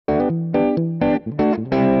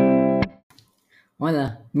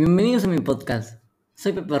Hola, bienvenidos a mi podcast.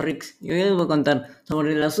 Soy Pepe Rix y hoy les voy a contar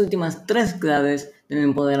sobre las últimas tres claves del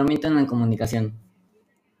empoderamiento en la comunicación.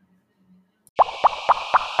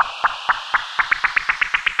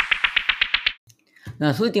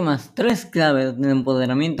 Las últimas tres claves del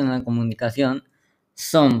empoderamiento en la comunicación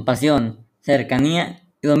son pasión, cercanía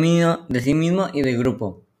y dominio de sí mismo y del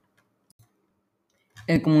grupo.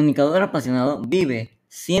 El comunicador apasionado vive,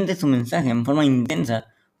 siente su mensaje en forma intensa,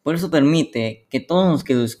 por eso permite que todos los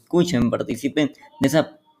que lo escuchen participen de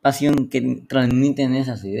esa pasión que transmiten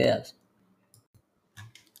esas ideas.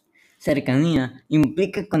 Cercanía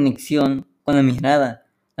implica conexión con la mirada,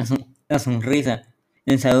 la sonrisa,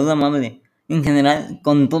 el saludo amable, en general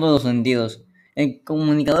con todos los sentidos. El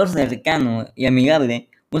comunicador cercano y amigable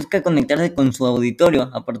busca conectarse con su auditorio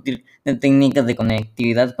a partir de técnicas de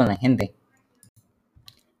conectividad con la gente.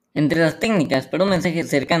 Entre las técnicas para un mensaje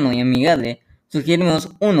cercano y amigable, sugerimos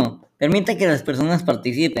 1. Permita que las personas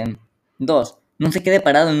participen. 2. No se quede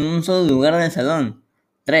parado en un solo lugar del salón.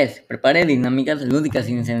 3. Prepare dinámicas lúdicas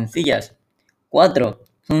y sencillas. 4.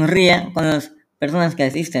 Sonría con las personas que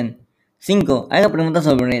asisten. 5. Haga preguntas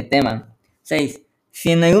sobre el tema. 6.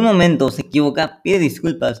 Si en algún momento se equivoca, pide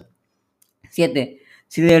disculpas. 7.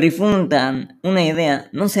 Si le refundan una idea,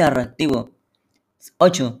 no sea reactivo.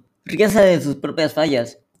 8. Ríase de sus propias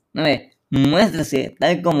fallas. 9. Muéstrese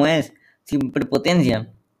tal como es, sin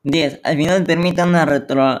prepotencia. 10. Al final permita una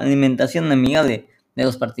retroalimentación amigable de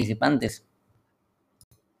los participantes.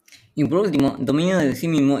 Y por último, dominio de sí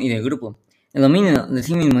mismo y del grupo. El dominio de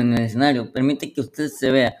sí mismo en el escenario permite que usted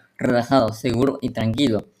se vea relajado, seguro y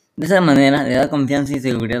tranquilo. De esa manera le da confianza y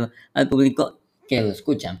seguridad al público que lo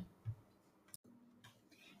escucha.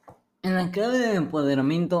 En la clave de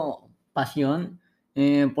empoderamiento, pasión,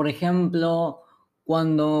 por ejemplo,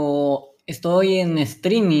 cuando estoy en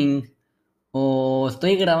streaming o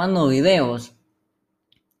estoy grabando videos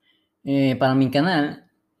para mi canal,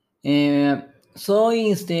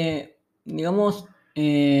 soy, digamos,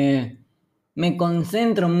 me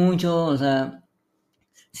concentro mucho, o sea,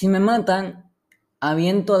 si me matan,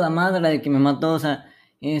 aviento a la madre de que me mató, o sea,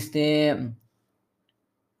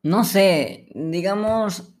 no sé,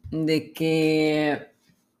 digamos de que,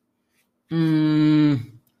 o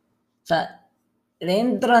sea, le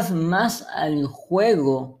entras más al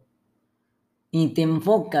juego y te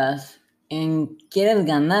enfocas en quieres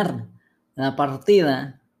ganar la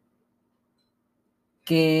partida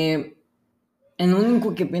que en lo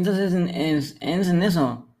único que piensas es en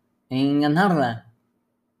eso, en ganarla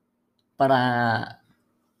para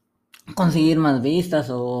conseguir más vistas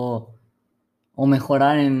o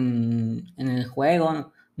mejorar en el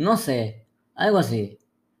juego, no sé, algo así.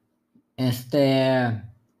 Este,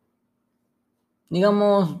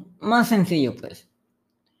 digamos, más sencillo pues.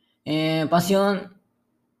 Pasión,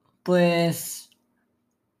 pues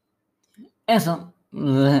eso,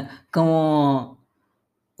 como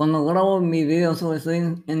cuando grabo mis videos o estoy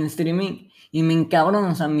en streaming y me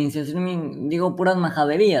encabrono, o sea, mis streaming digo puras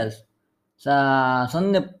majaderías. O sea,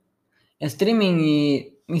 son de streaming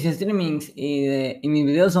y mis streamings y mis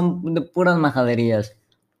videos son de puras majaderías.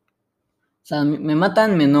 O sea, me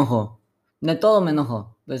matan, me enojo. De todo me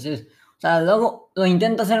enojo. Pues o sea, luego lo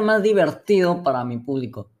intento hacer más divertido para mi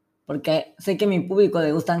público. Porque sé que a mi público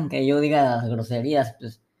le gustan que yo diga las groserías,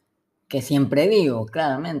 pues, que siempre digo,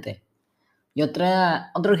 claramente. Y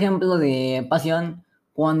otro ejemplo de pasión,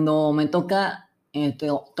 cuando me toca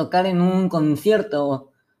tocar en un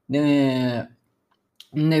concierto de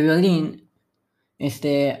violín,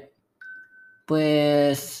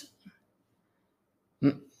 pues,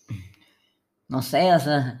 no sé, o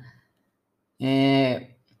sea,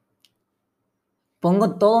 eh,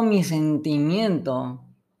 pongo todo mi sentimiento,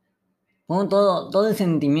 pongo todo el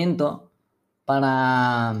sentimiento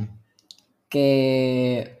para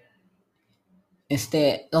que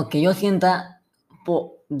lo que yo sienta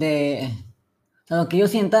o sea, lo que yo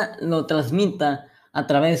sienta lo transmita a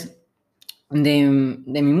través de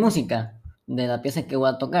mi música, de la pieza que voy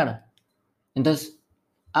a tocar. Entonces,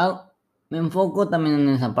 me enfoco también en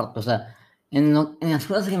esa parte, o sea, en las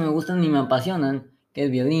cosas que me gustan y me apasionan, que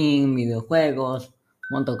es violín, videojuegos,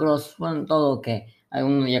 motocross, bueno, todo que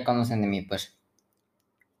algunos ya conocen de mí, pues.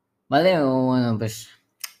 ¿Vale? O bueno, pues.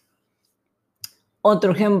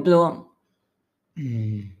 Otro ejemplo,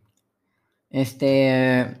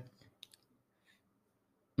 este,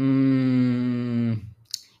 mm,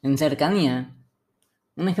 en cercanía,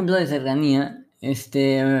 un ejemplo de cercanía,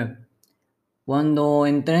 cuando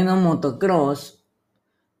entreno motocross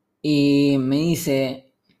y me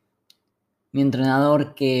dice mi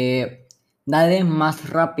entrenador que dale más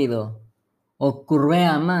rápido o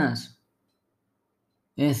curvea más.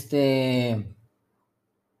 Este,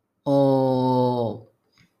 o,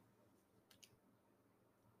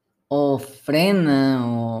 o frena,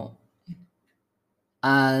 o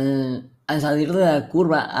al salir de la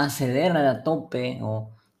curva acelera a tope,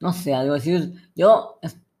 o no sé, algo así. Yo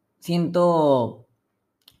siento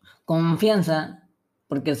confianza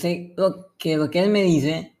porque sé lo que él me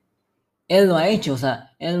dice, él lo ha hecho, o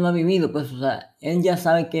sea, él lo ha vivido, pues, o sea, él ya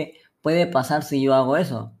sabe qué puede pasar si yo hago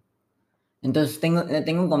eso. Entonces le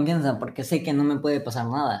tengo confianza porque sé que no me puede pasar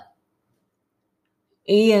nada.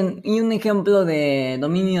 Y un ejemplo de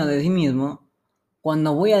dominio de sí mismo,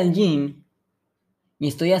 cuando voy al gym y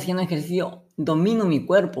estoy haciendo ejercicio, domino mi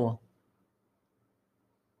cuerpo.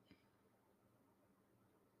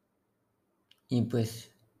 Y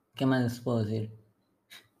pues, ¿qué más les puedo decir?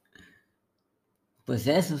 Pues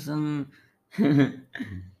eso son...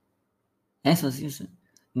 eso sí,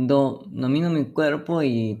 domino mi cuerpo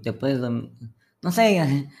y te puedes... no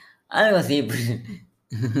sé, algo así, pues.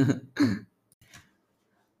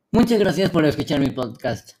 Muchas gracias por escuchar mi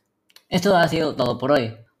podcast. Esto ha sido todo por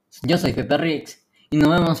hoy. Yo soy Pepe Rix y nos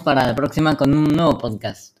vemos para la próxima con un nuevo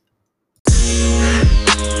podcast.